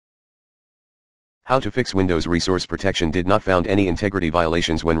How to fix Windows Resource Protection did not found any integrity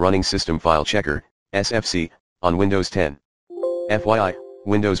violations when running System File Checker, SFC, on Windows 10. FYI,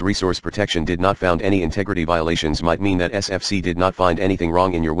 Windows Resource Protection did not found any integrity violations might mean that SFC did not find anything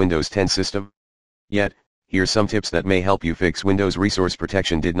wrong in your Windows 10 system. Yet, here's some tips that may help you fix Windows Resource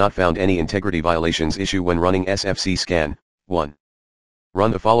Protection did not found any integrity violations issue when running SFC scan. 1.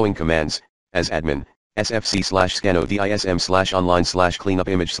 Run the following commands, as admin, sfc/scano dism/online/cleanup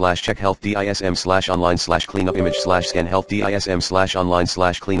image/check health dism/online/cleanup image/scan health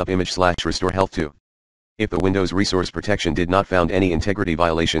dism/online/cleanup image/restore health. 2. If the Windows Resource Protection did not found any integrity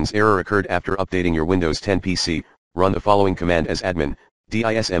violations error occurred after updating your Windows 10 PC, run the following command as admin,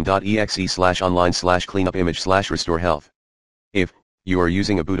 dism.exe/online/cleanup image/restore health. If you are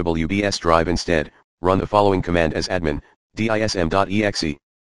using a bootable UBS drive instead, run the following command as admin,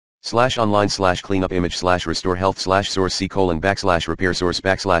 dism.exe/online/cleanup image/restore health/source c:\repair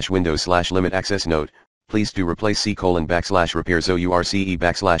source/windows/limit access. Note: please do replace c:\repair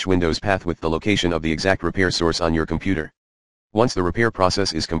source/windows path with the location of the exact repair source on your computer. Once the repair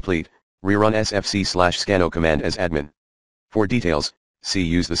process is complete, rerun sfc/scano command as admin. For details, see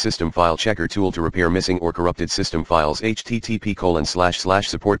use the System File Checker tool to repair missing or corrupted system files.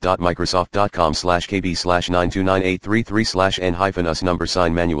 http://support.microsoft.com/kb/9298333/n-us number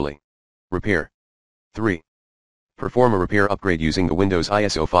sign manually. Repair. 3. Perform a repair upgrade using the Windows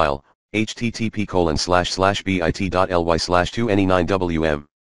ISO file, http://bit.ly/2any9wm.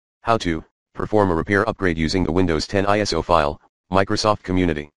 How to perform a repair upgrade using the Windows 10 ISO file, Microsoft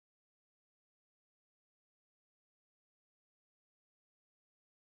Community.